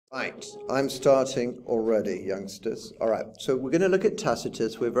Right, I'm starting already, youngsters. All right, so we're going to look at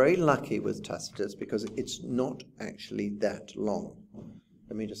Tacitus. We're very lucky with Tacitus because it's not actually that long.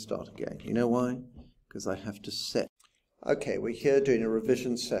 Let me just start again. You know why? Because I have to set. Okay, we're here doing a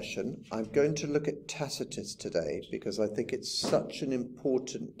revision session. I'm going to look at Tacitus today because I think it's such an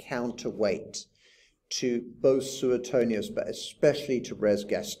important counterweight to both Suetonius, but especially to Res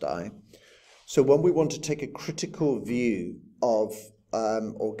Gestae. So when we want to take a critical view of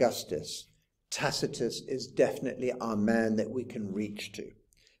Augustus, Tacitus is definitely our man that we can reach to.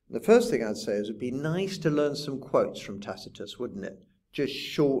 The first thing I'd say is it'd be nice to learn some quotes from Tacitus, wouldn't it? Just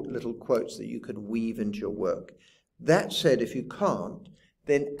short little quotes that you could weave into your work. That said, if you can't,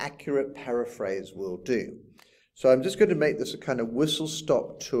 then accurate paraphrase will do. So I'm just going to make this a kind of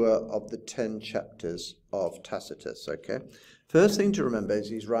whistle-stop tour of the 10 chapters of Tacitus, okay? First thing to remember is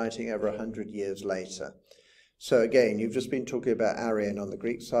he's writing over 100 years later. So again, you've just been talking about Arian on the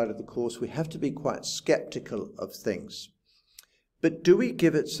Greek side of the course. We have to be quite skeptical of things. But do we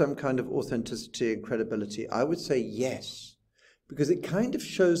give it some kind of authenticity and credibility? I would say yes, because it kind of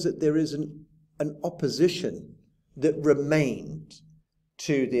shows that there is an opposition that remained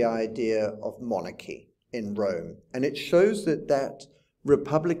to the idea of monarchy in Rome. And it shows that that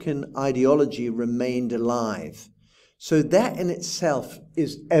republican ideology remained alive. So that in itself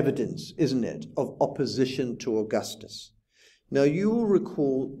is evidence, isn't it, of opposition to Augustus. Now you will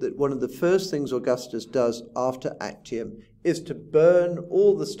recall that one of the first things Augustus does after Actium is to burn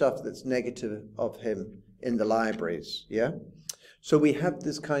all the stuff that's negative of him in the libraries, yeah? So we have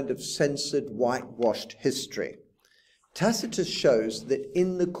this kind of censored, whitewashed history. Tacitus shows that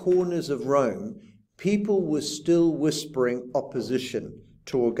in the corners of Rome, people were still whispering opposition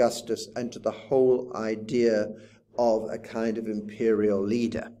to Augustus and to the whole idea of a kind of imperial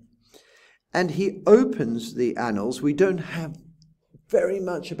leader. And he opens the Annals. We don't have very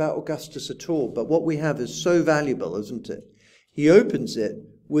much about Augustus at all, but what we have is so valuable, isn't it? He opens it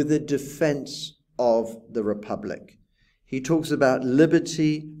with a defense of the Republic. He talks about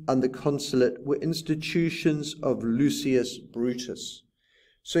liberty and the consulate were institutions of Lucius Brutus.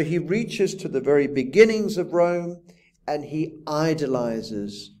 So he reaches to the very beginnings of Rome and he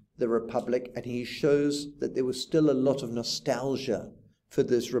idolizes the Republic, and he shows that there was still a lot of nostalgia for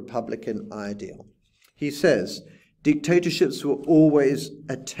this Republican ideal. He says, dictatorships were always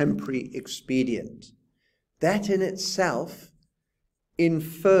a temporary expedient. That in itself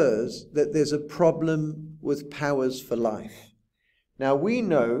infers that there's a problem with powers for life. Now we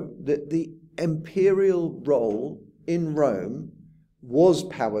know that the imperial role in Rome was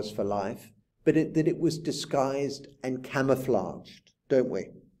powers for life, but that it was disguised and camouflaged, don't we?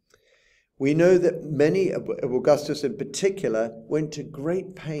 We know that many, Augustus in particular, went to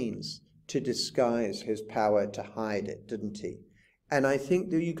great pains to disguise his power, to hide it, didn't he? And I think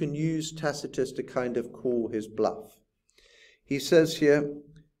that you can use Tacitus to kind of call his bluff. He says here,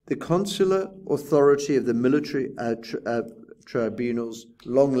 the consular authority of the military tribunals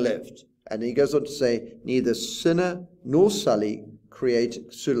long lived. And he goes on to say, neither Sulla nor Sulla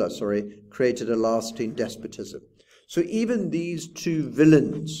created a lasting despotism. So even these two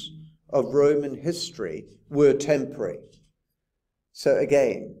villains of Roman history were temporary. So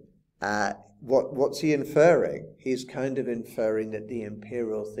again, what's he inferring? He's kind of inferring that the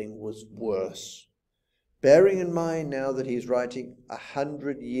imperial thing was worse. Bearing in mind now that he's writing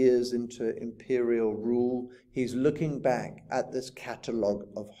 100 years into imperial rule, he's looking back at this catalogue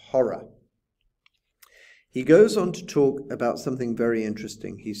of horror. He goes on to talk about something very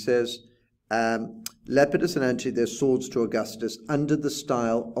interesting. He says, Lepidus and Antony, their swords to Augustus under the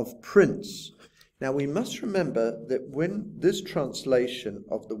style of prince. Now we must remember that when this translation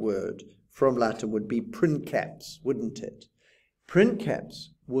of the word from Latin would be princeps, wouldn't it?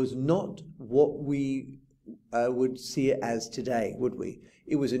 Princeps was not what we would see it as today, would we?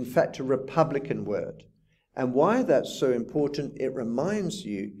 It was in fact a republican word. And why that's so important, it reminds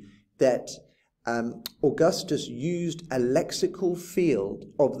you that Augustus used a lexical field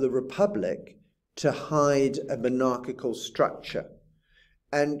of the Republic to hide a monarchical structure.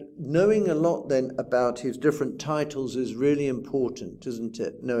 And knowing a lot then about his different titles is really important, isn't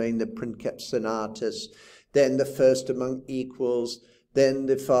it? Knowing the princeps senatus, then the first among equals, then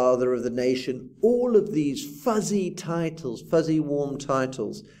the father of the nation, all of these fuzzy titles, fuzzy warm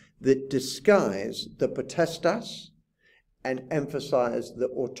titles that disguise the potestas and emphasize the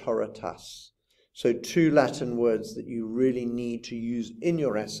autoritas. So two Latin words that you really need to use in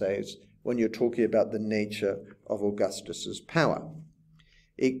your essays when you're talking about the nature of Augustus's power.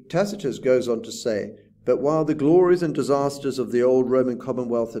 Tacitus goes on to say, but while the glories and disasters of the old Roman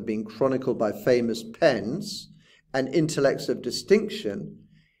Commonwealth have been chronicled by famous pens and intellects of distinction,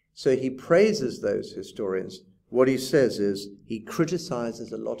 So he praises those historians. What he says is he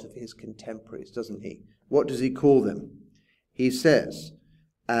criticizes a lot of his contemporaries, doesn't he? What does he call them? He says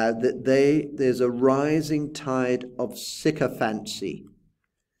that there's a rising tide of sycophancy.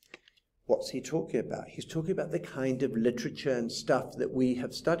 What's he talking about? He's talking about the kind of literature and stuff that we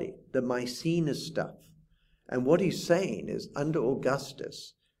have studied, the Maecenas stuff. And what he's saying is, under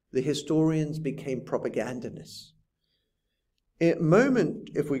Augustus, the historians became propagandists. In a moment,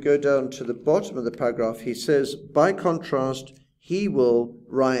 if we go down to the bottom of the paragraph, he says, by contrast, he will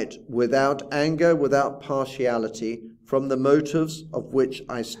write without anger, without partiality, from the motives of which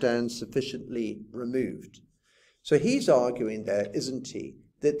I stand sufficiently removed. So he's arguing there, isn't he,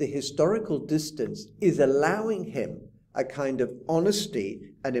 that the historical distance is allowing him a kind of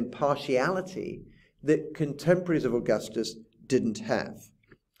honesty and impartiality that contemporaries of Augustus didn't have.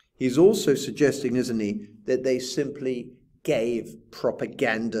 He's also suggesting, isn't he, that they simply gave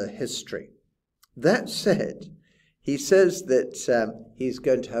propaganda history. That said, he says that he's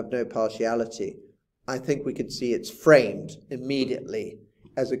going to have no partiality. I think we could see it's framed immediately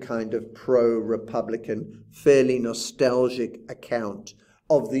as a kind of pro-Republican, fairly nostalgic account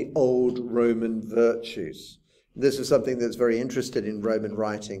of the old Roman virtues. This is something that's very interested in Roman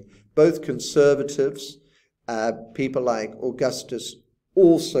writing. Both conservatives, people like Augustus,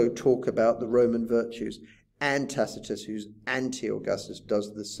 also talk about the Roman virtues, and Tacitus, who's anti-Augustus,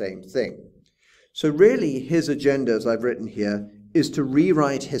 does the same thing. So really, his agenda, as I've written here, is to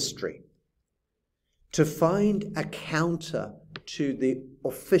rewrite history, to find a counter to the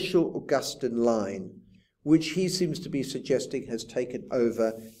official Augustan line, which he seems to be suggesting has taken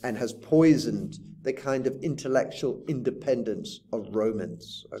over and has poisoned the kind of intellectual independence of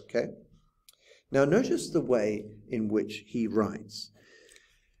Romans, okay? Now notice the way in which he writes.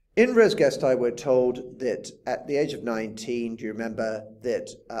 In Res Gestae, we're told that at the age of 19, do you remember, that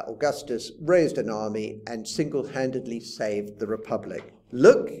Augustus raised an army and single-handedly saved the Republic.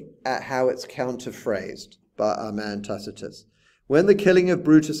 Look at how it's counterphrased by our man Tacitus. When the killing of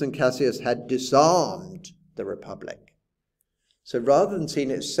Brutus and Cassius had disarmed the Republic. So rather than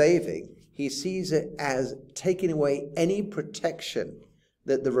seeing it saving, he sees it as taking away any protection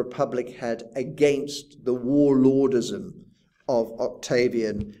that the Republic had against the warlordism of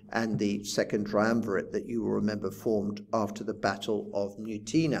Octavian and the second triumvirate that you will remember formed after the Battle of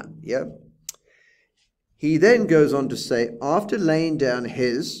Mutina. Yeah? He then goes on to say, after laying down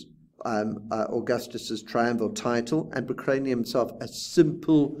his, Augustus's triumviral title and proclaiming himself a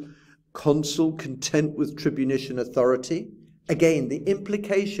simple consul content with tribunician authority, again, the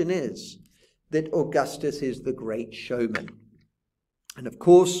implication is that Augustus is the great showman. And of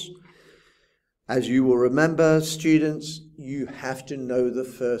course, as you will remember, students, you have to know the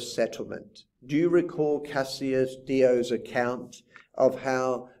first settlement. Do you recall Cassius Dio's account of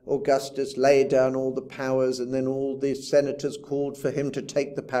how Augustus laid down all the powers and then all the senators called for him to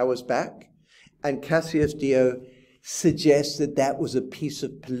take the powers back? And Cassius Dio suggests that that was a piece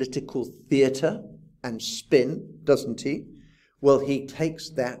of political theatre and spin, doesn't he? Well, he takes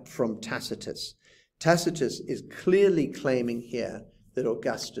that from Tacitus. Tacitus is clearly claiming here that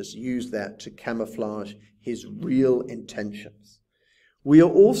Augustus used that to camouflage his real intentions. We are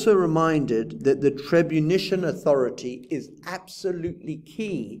also reminded that the tribunician authority is absolutely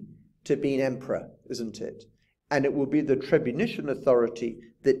key to being emperor, isn't it? And it will be the tribunician authority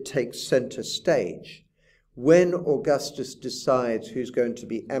that takes center stage. When Augustus decides who's going to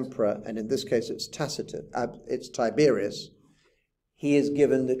be emperor, and in this case it's Tiberius, he is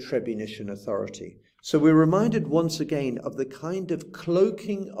given the tribunician authority. So we're reminded once again of the kind of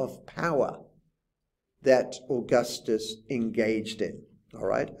cloaking of power that Augustus engaged in, all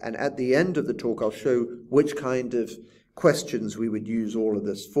right? And at the end of the talk, I'll show which kind of questions we would use all of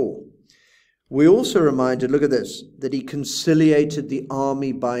this for. We also reminded, look at this, that he conciliated the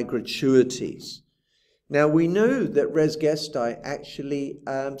army by gratuities. Now, we know that Res Gestae actually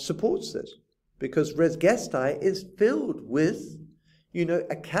supports this, because Res Gestae is filled with, you know,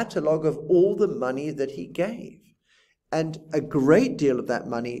 a catalogue of all the money that he gave. And a great deal of that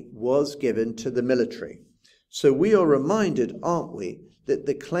money was given to the military. So we are reminded, aren't we, that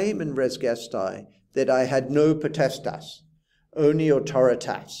the claim in Res Gestae that I had no potestas, only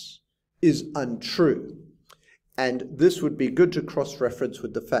autoritas, is untrue. And this would be good to cross-reference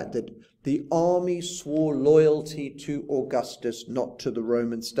with the fact that the army swore loyalty to Augustus, not to the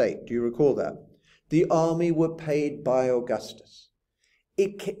Roman state. Do you recall that? The army were paid by Augustus.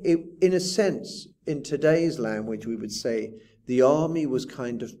 In a sense, in today's language, we would say the army was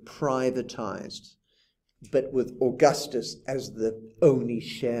kind of privatized, but with Augustus as the only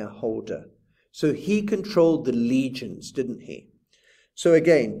shareholder. So he controlled the legions, didn't he? So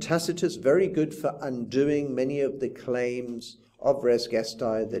again, Tacitus, very good for undoing many of the claims of res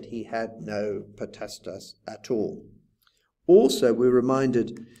gestae that he had no potestas at all. Also, we're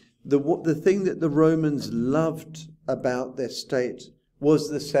reminded the thing that the Romans loved about their state was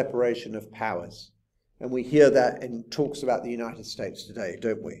the separation of powers. And we hear that in talks about the United States today,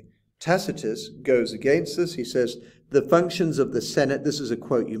 don't we? Tacitus goes against this. He says, the functions of the Senate, this is a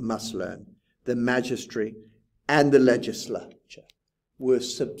quote you must learn, the magistracy and the legislature were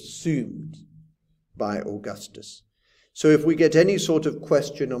subsumed by Augustus. So if we get any sort of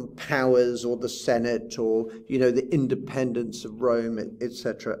question on powers or the Senate or, the independence of Rome,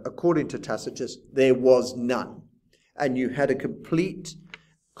 etc., according to Tacitus, there was none. And you had a complete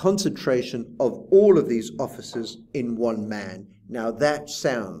concentration of all of these offices in one man. Now that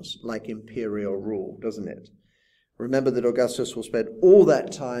sounds like imperial rule, doesn't it? Remember that Augustus will spend all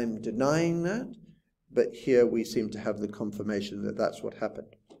that time denying that, but here we seem to have the confirmation that that's what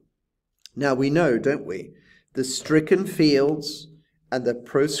happened. Now we know, don't we, the stricken fields and the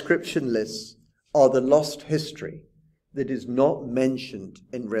proscription lists are the lost history that is not mentioned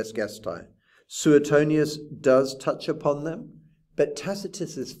in res gestae. Suetonius does touch upon them, but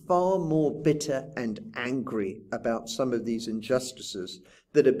Tacitus is far more bitter and angry about some of these injustices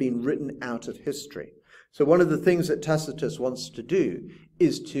that have been written out of history. So one of the things that Tacitus wants to do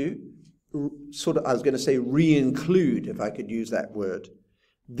is to sort of, I was going to say re-include, if I could use that word,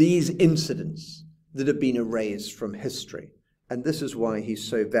 these incidents that have been erased from history. And this is why he's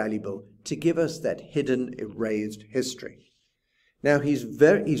so valuable, to give us that hidden, erased history. Now, he's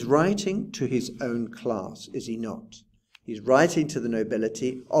writing to his own class, is he not? He's writing to the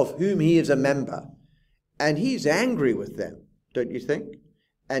nobility, of whom he is a member. And he's angry with them, don't you think?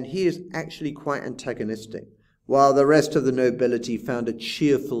 And he is actually quite antagonistic, while the rest of the nobility found a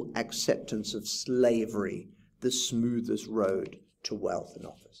cheerful acceptance of slavery, the smoothest road to wealth and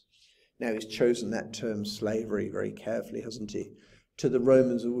office. Now, he's chosen that term slavery very carefully, hasn't he? To the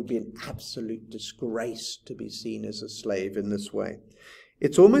Romans, it would be an absolute disgrace to be seen as a slave in this way.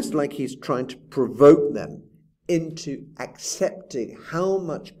 It's almost like he's trying to provoke them into accepting how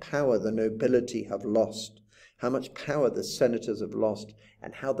much power the nobility have lost, how much power the senators have lost,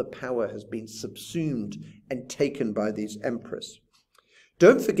 and how the power has been subsumed and taken by these emperors.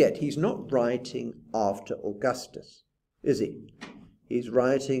 Don't forget, he's not writing after Augustus, is he? He's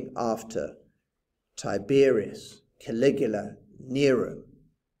writing after Tiberius, Caligula, Nero,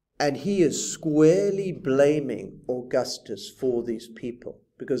 and he is squarely blaming Augustus for these people,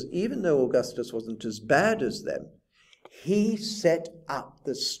 because even though Augustus wasn't as bad as them, he set up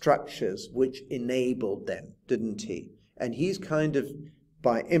the structures which enabled them, didn't he? And he's kind of,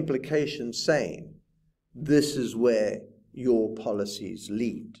 by implication, saying, this is where your policies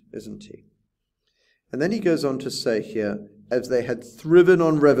lead, isn't he? And then he goes on to say here, as they had thriven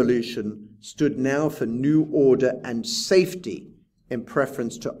on revolution, stood now for new order and safety in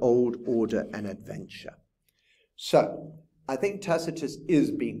preference to old order and adventure. So, I think Tacitus is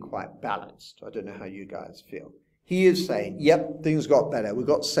being quite balanced. I don't know how you guys feel. He is saying, yep, things got better, we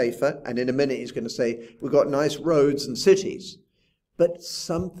got safer, and in a minute he's going to say, we got nice roads and cities. But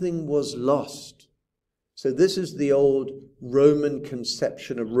something was lost. So this is the old Roman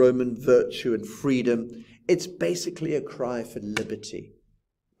conception of Roman virtue and freedom. It's basically a cry for liberty,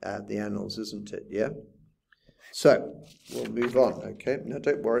 the Annals, isn't it? Yeah? So, we'll move on, okay? Now,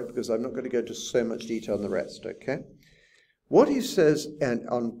 don't worry, because I'm not going to go into so much detail on the rest, okay? What he says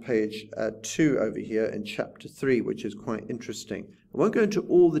on page 2 over here in chapter 3, which is quite interesting. I won't go into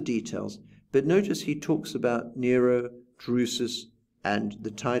all the details, but notice he talks about Nero, Drusus, and the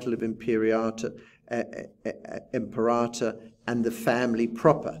title of Imperator, and the family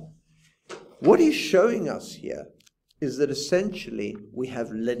proper. What he's showing us here is that essentially we have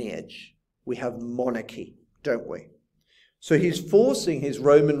lineage, we have monarchy, don't we? So he's forcing his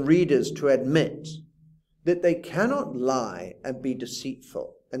Roman readers to admit that they cannot lie and be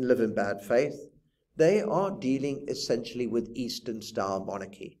deceitful and live in bad faith. They are dealing essentially with Eastern-style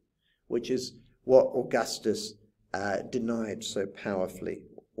monarchy, which is what Augustus denied so powerfully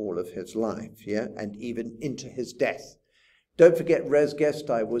all of his life, yeah, and even into his death. Don't forget, res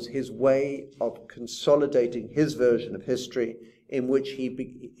gestae was his way of consolidating his version of history, in which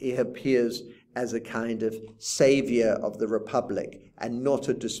he appears as a kind of savior of the Republic and not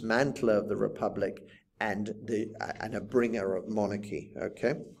a dismantler of the Republic and a bringer of monarchy,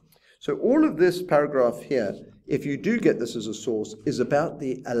 okay? So all of this paragraph here, if you do get this as a source, is about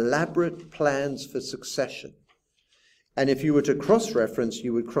the elaborate plans for succession. And if you were to cross-reference,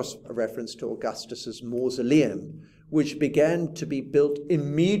 you would cross-reference to Augustus's mausoleum, which began to be built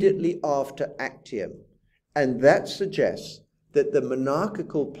immediately after Actium. And that suggests that the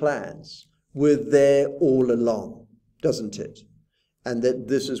monarchical plans were there all along, doesn't it? And that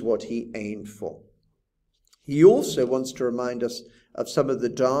this is what he aimed for. He also wants to remind us of some of the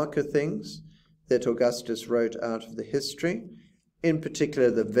darker things that Augustus wrote out of the history, in particular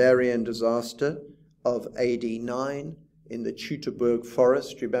the Varian disaster of AD 9 in the Teutoburg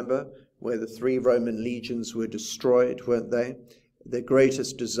forest, you remember, where the 3 Roman legions were destroyed, weren't they? The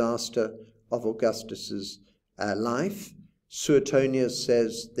greatest disaster of Augustus's life. Suetonius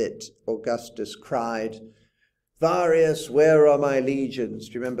says that Augustus cried, "Varius, where are my legions?"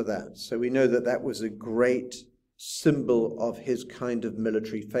 Do you remember that? So we know that that was a great symbol of his kind of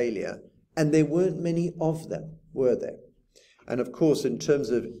military failure. And there weren't many of them, were there? And of course, in terms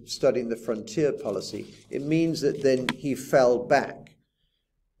of studying the frontier policy, it means that then he fell back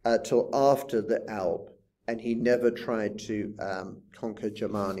till after the Alp, and he never tried to conquer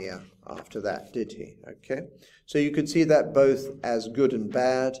Germania after that, did he? Okay, so you could see that both as good and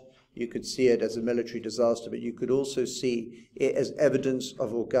bad. You could see it as a military disaster, but you could also see it as evidence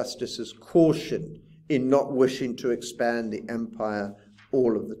of Augustus's caution in not wishing to expand the empire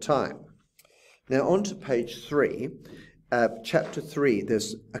all of the time. Now on to page 3, chapter 3,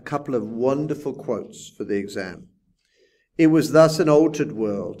 there's a couple of wonderful quotes for the exam. "It was thus an altered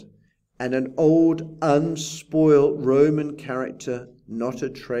world, and an old, unspoiled Roman character, not a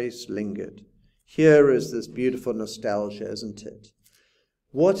trace lingered." Here is this beautiful nostalgia, isn't it?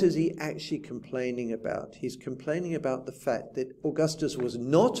 What is he actually complaining about? He's complaining about the fact that Augustus was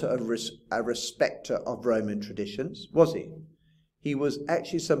not a respecter of Roman traditions, was he? He was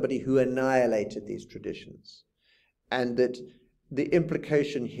actually somebody who annihilated these traditions. And that the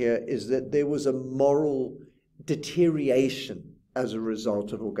implication here is that there was a moral deterioration as a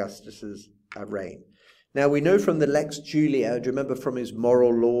result of Augustus's reign. Now we know from the Lex Julia, do you remember from his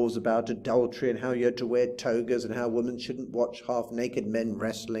moral laws about adultery and how you had to wear togas and how women shouldn't watch half-naked men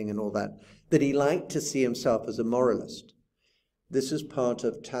wrestling and all that, that he liked to see himself as a moralist. This is part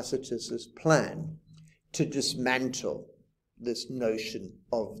of Tacitus's plan to dismantle this notion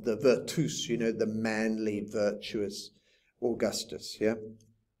of the virtus, you know, the manly, virtuous Augustus, yeah?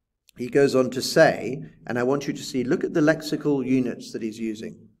 He goes on to say, and I want you to see, look at the lexical units that he's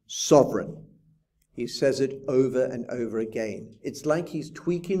using. Sovereign. He says it over and over again. It's like he's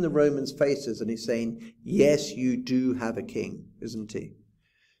tweaking the Romans' faces and he's saying, yes, you do have a king, isn't he?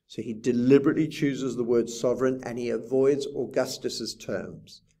 So he deliberately chooses the word sovereign and he avoids Augustus's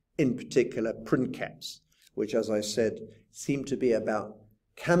terms, in particular princeps, which, as I said, seem to be about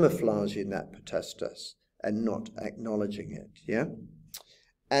camouflaging that potestas and not acknowledging it, yeah?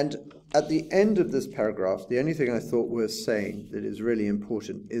 And at the end of this paragraph, the only thing I thought worth saying that is really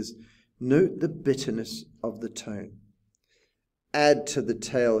important is note the bitterness of the tone. Add to the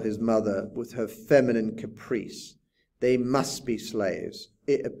tale his mother with her feminine caprice. They must be slaves,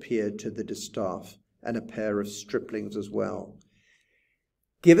 it appeared to the distaff, and a pair of striplings as well.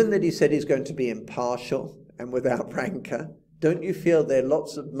 Given that he said he's going to be impartial and without rancor, don't you feel there are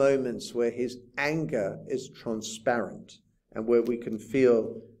lots of moments where his anger is transparent and where we can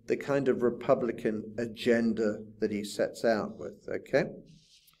feel the kind of Republican agenda that he sets out with, okay?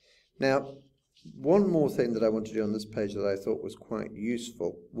 Now, one more thing that I want to do on this page that I thought was quite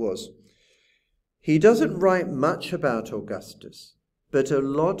useful was, he doesn't write much about Augustus, but a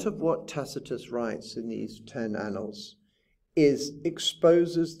lot of what Tacitus writes in these 10 annals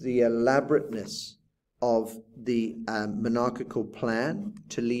exposes the elaborateness of the monarchical plan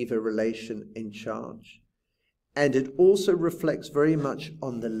to leave a relation in charge. And it also reflects very much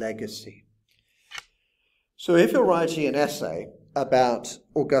on the legacy. So if you're writing an essay about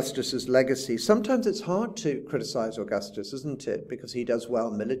Augustus's legacy, sometimes it's hard to criticize Augustus, isn't it? Because he does well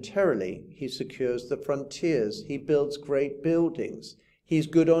militarily, he secures the frontiers, he builds great buildings, he's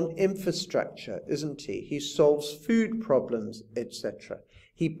good on infrastructure, isn't he? He solves food problems, etc.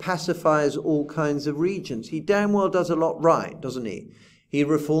 He pacifies all kinds of regions. He damn well does a lot right, doesn't he? He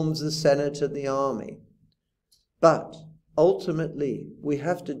reforms the Senate and the army. But ultimately, we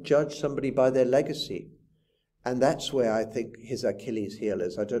have to judge somebody by their legacy. And that's where I think his Achilles heel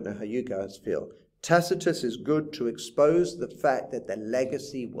is. I don't know how you guys feel. Tacitus is good to expose the fact that the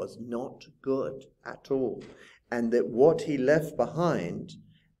legacy was not good at all. And that what he left behind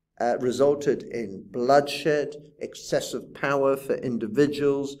resulted in bloodshed, excessive power for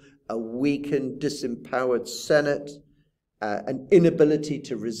individuals, a weakened, disempowered Senate, an inability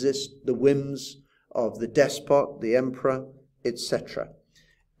to resist the whims of the despot, the emperor, etc.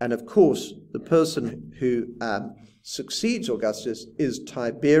 And of course, the person who succeeds Augustus is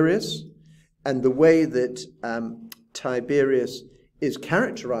Tiberius, and the way that Tiberius is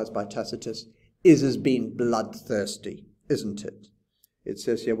characterized by Tacitus is as being bloodthirsty, isn't it? It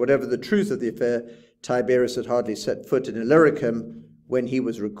says here, whatever the truth of the affair, Tiberius had hardly set foot in Illyricum when he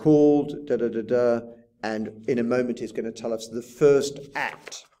was recalled, and in a moment he's going to tell us the first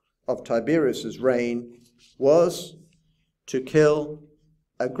act of Tiberius's reign was to kill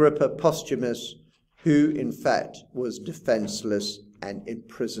Agrippa Posthumus, who in fact was defenseless and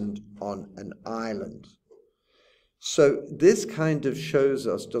imprisoned on an island. So this kind of shows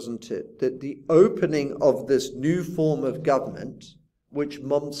us, doesn't it, that the opening of this new form of government, which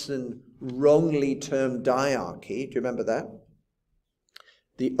Mommsen wrongly termed diarchy, do you remember that?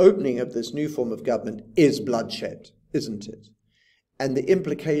 The opening of this new form of government is bloodshed, isn't it? And the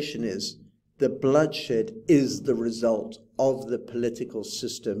implication is that bloodshed is the result of the political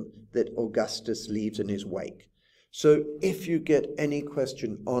system that Augustus leaves in his wake. So if you get any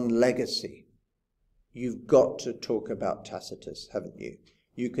question on legacy, you've got to talk about Tacitus, haven't you?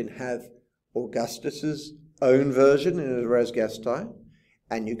 You can have Augustus's own version in the Res Gestae,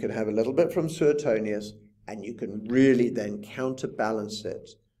 and you can have a little bit from Suetonius, and you can really then counterbalance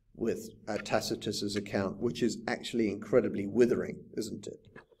it with Tacitus's account, which is actually incredibly withering, isn't it?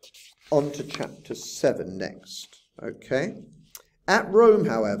 On to chapter 7 next, okay? At Rome,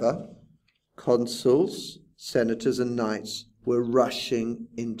 however, consuls, senators, and knights were rushing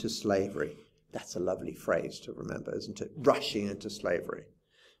into slavery. That's a lovely phrase to remember, isn't it? Rushing into slavery.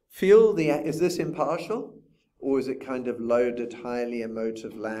 Is this impartial? Or is it kind of loaded, highly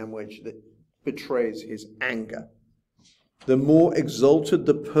emotive language that betrays his anger? The more exalted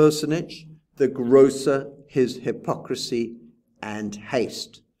the personage, the grosser his hypocrisy and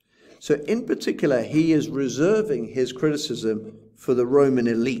haste. So in particular, he is reserving his criticism for the Roman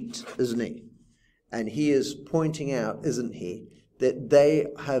elite, isn't he? And he is pointing out, isn't he, that they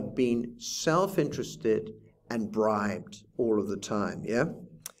have been self-interested and bribed all of the time, yeah?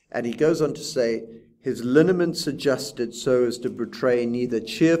 And he goes on to say, his lineaments adjusted so as to betray neither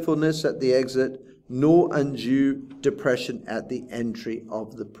cheerfulness at the exit nor undue depression at the entry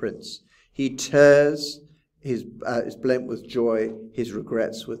of the prince. He tears his blent with joy, his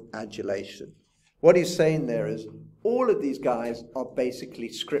regrets with adulation. What he's saying there is all of these guys are basically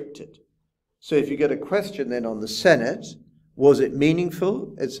scripted. So if you get a question then on the Senate, was it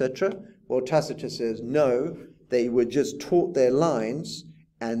meaningful, etc.? Well, Tacitus says no, they were just taught their lines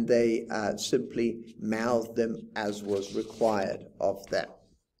and they simply mouthed them as was required of them.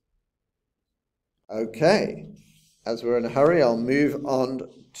 Okay, as we're in a hurry, I'll move on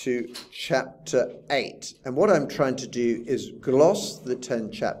to chapter 8. And what I'm trying to do is gloss the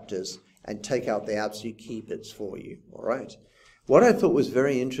 10 chapters and take out the absolute key bits for you, all right? What I thought was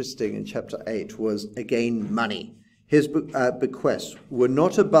very interesting in chapter 8 was, again, money. His bequests were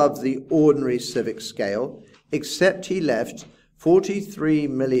not above the ordinary civic scale, except he left 43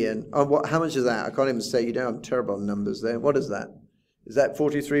 million. Oh, how much is that? I can't even say. You know, I'm terrible on numbers there. What is that? Is that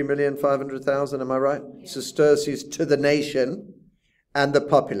 43,500,000? Am I right? Yeah. Sesterces to the nation and the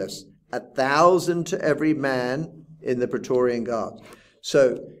populace, 1,000 to every man in the Praetorian Guard.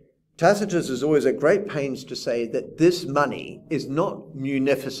 So Tacitus is always at great pains to say that this money is not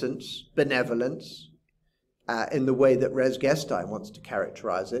munificence, benevolence, in the way that Res Gestae wants to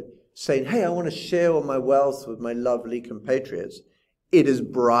characterize it, saying, hey, I want to share all my wealth with my lovely compatriots. It is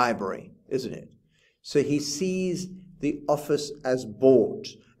bribery, isn't it? So he sees the office as bought.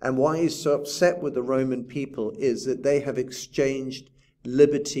 And why he's so upset with the Roman people is that they have exchanged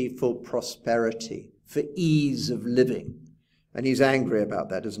liberty for prosperity, for ease of living. And he's angry about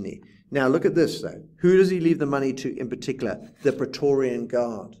that, isn't he? Now look at this, though. Who does he leave the money to in particular? The Praetorian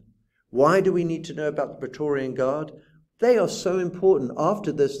Guard. Why do we need to know about the Praetorian Guard? They are so important.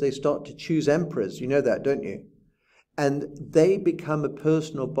 After this, they start to choose emperors. You know that, don't you? And they become a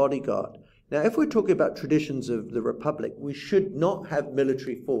personal bodyguard. Now, if we're talking about traditions of the Republic, we should not have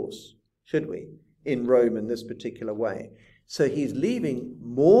military force, should we, in Rome in this particular way. So he's leaving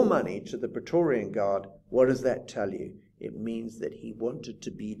more money to the Praetorian Guard. What does that tell you? It means that he wanted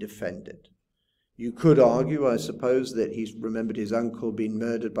to be defended. You could argue, I suppose, that he's remembered his uncle being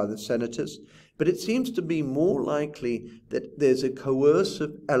murdered by the senators, but it seems to be more likely that there's a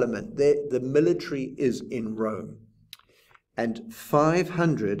coercive element. The military is in Rome, and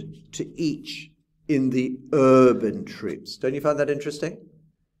 500 to each in the urban troops. Don't you find that interesting?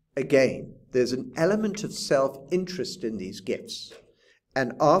 Again, there's an element of self-interest in these gifts.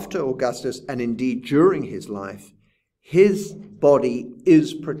 And after Augustus, and indeed during his life, his body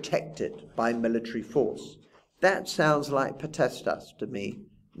is protected by military force. That sounds like potestas to me,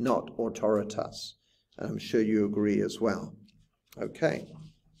 not autoritas. And I'm sure you agree as well. Okay.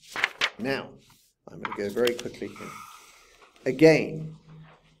 Now, I'm going to go very quickly here. Again,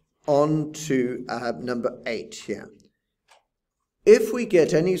 on to number 8 here. If we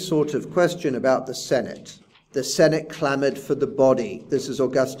get any sort of question about the Senate clamored for the body, this is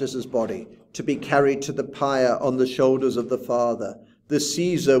Augustus's body, to be carried to the pyre on the shoulders of the Father. The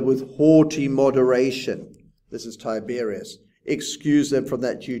Caesar, with haughty moderation, this is Tiberius, excused them from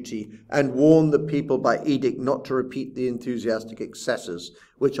that duty and warned the people by edict not to repeat the enthusiastic excesses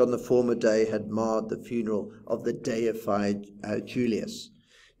which on the former day had marred the funeral of the deified Julius.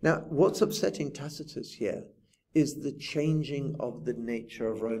 Now, what's upsetting Tacitus here is the changing of the nature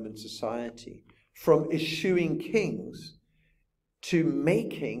of Roman society from eschewing kings to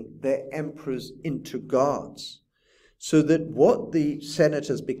making their emperors into gods, so that what the Senate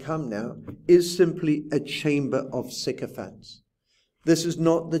has become now is simply a chamber of sycophants. This is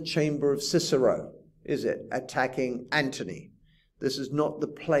not the chamber of Cicero, is it, attacking Antony? This is not the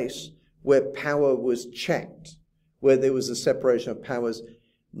place where power was checked, where there was a separation of powers.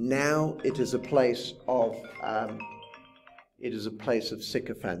 Now it is a place of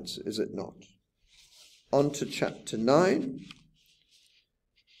sycophants, is it not? On to chapter 9.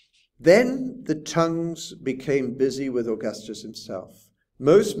 Then the tongues became busy with Augustus himself.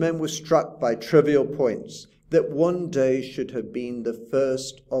 Most men were struck by trivial points that one day should have been the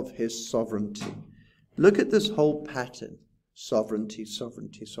first of his sovereignty. Look at this whole pattern. Sovereignty,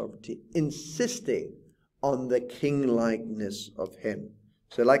 sovereignty, sovereignty, insisting on the king-likeness of him.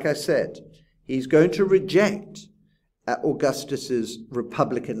 So like I said, he's going to reject Augustus's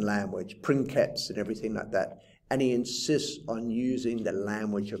republican language, princeps and everything like that. And he insists on using the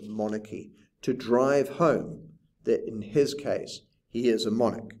language of monarchy to drive home that in his case, he is a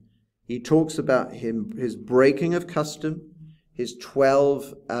monarch. He talks about his breaking of custom, his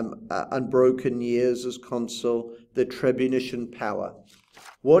 12 unbroken years as consul, the tribunician power.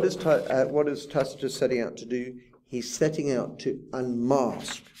 What is Tacitus setting out to do? He's setting out to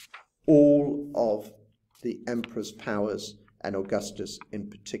unmask all of the emperor's powers, and Augustus in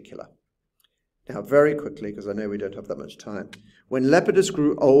particular. Now, very quickly, because I know we don't have that much time. When Lepidus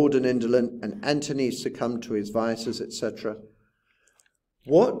grew old and indolent, and Antony succumbed to his vices, etc.,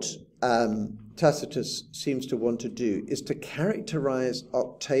 what Tacitus seems to want to do is to characterize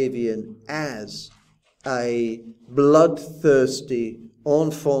Octavian as a bloodthirsty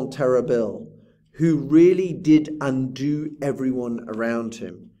enfant terrible who really did undo everyone around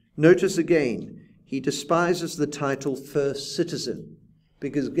him. Notice again, he despises the title first citizen,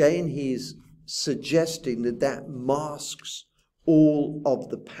 because again he's suggesting that that masks all of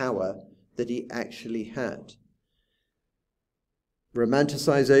the power that he actually had.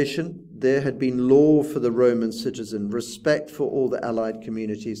 Romanticization, there had been law for the Roman citizen. Respect for all the allied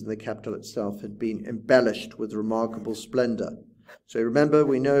communities in the capital itself had been embellished with remarkable splendor. So remember,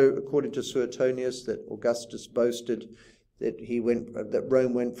 we know, according to Suetonius, that Augustus boasted that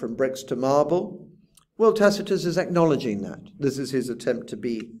Rome went from bricks to marble. Well, Tacitus is acknowledging that. This is his attempt to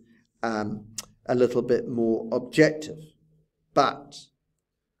be a little bit more objective. But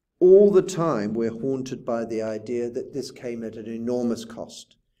all the time we're haunted by the idea that this came at an enormous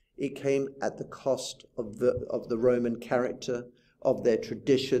cost. It came at the cost of the Roman character, of their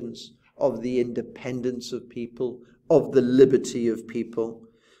traditions, of the independence of people, of the liberty of people.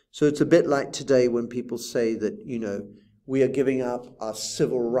 So it's a bit like today when people say that, you know, we are giving up our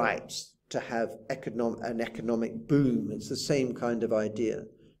civil rights to have an economic boom. It's the same kind of idea.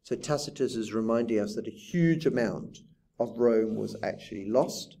 So Tacitus is reminding us that a huge amount of Rome was actually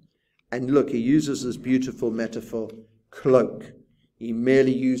lost. And look, he uses this beautiful metaphor, cloak. He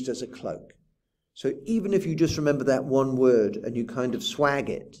merely used as a cloak. So even if you just remember that one word and you kind of swag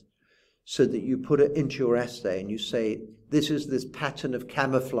it, so that you put it into your essay and you say, this is this pattern of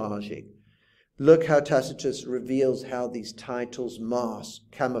camouflaging. Look how Tacitus reveals how these titles mask,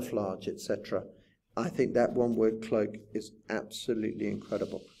 camouflage, etc. I think that one word cloak is absolutely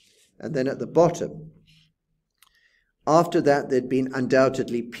incredible. And then at the bottom, after that there'd been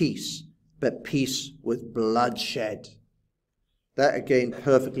undoubtedly peace, but peace with bloodshed. That again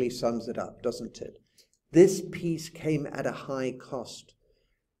perfectly sums it up, doesn't it? This peace came at a high cost.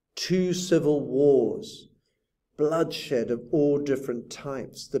 2 civil wars, bloodshed of all different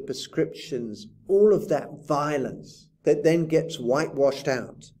types, the prescriptions, all of that violence that then gets whitewashed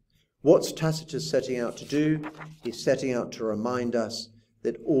out. What's Tacitus setting out to do? He's setting out to remind us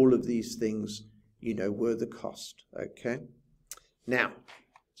that all of these things, you know, were the cost, okay? Now,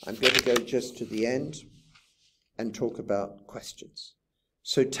 I'm going to go just to the end and talk about questions.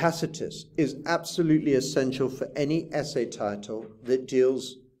 So Tacitus is absolutely essential for any essay title that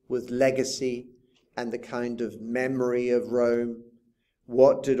deals with legacy and the kind of memory of Rome.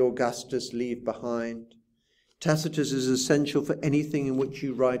 What did Augustus leave behind? Tacitus is essential for anything in which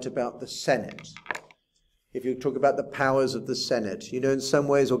you write about the Senate. If you talk about the powers of the Senate, in some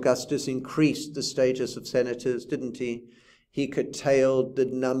ways Augustus increased the status of senators, didn't he? He curtailed the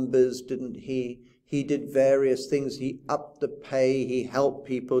numbers, didn't he? He did various things. He upped the pay. He helped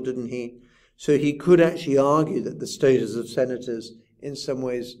people, didn't he? So he could actually argue that the status of senators in some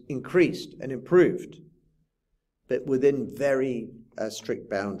ways increased and improved, but within very strict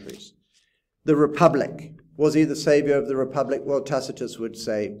boundaries. The Republic. Was he the savior of the Republic? Well, Tacitus would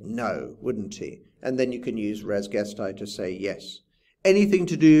say no, wouldn't he? And then you can use res gestae to say yes. Anything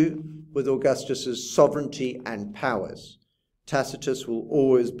to do with Augustus's sovereignty and powers, Tacitus will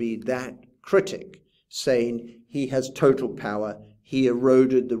always be that critic, saying he has total power, he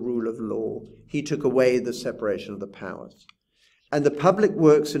eroded the rule of law, he took away the separation of the powers. And the public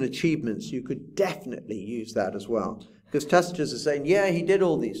works and achievements, you could definitely use that as well. Because Tacitus is saying, yeah, he did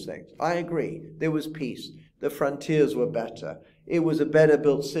all these things. I agree. There was peace. The frontiers were better. It was a better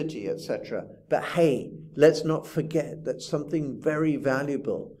built city, etc. But hey, let's not forget that something very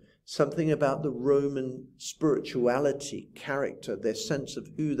valuable, something about the Roman spirituality, character, their sense of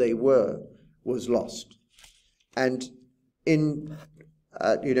who they were, was lost. And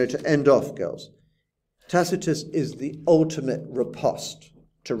to end off, girls, Tacitus is the ultimate riposte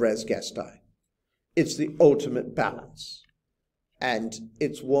to res gestae. It's the ultimate balance. And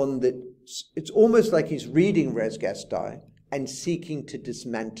it's one that, it's almost like he's reading res gestae and seeking to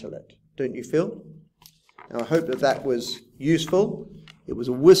dismantle it. Don't you feel? Now, I hope that was useful. It was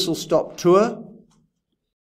a whistle-stop tour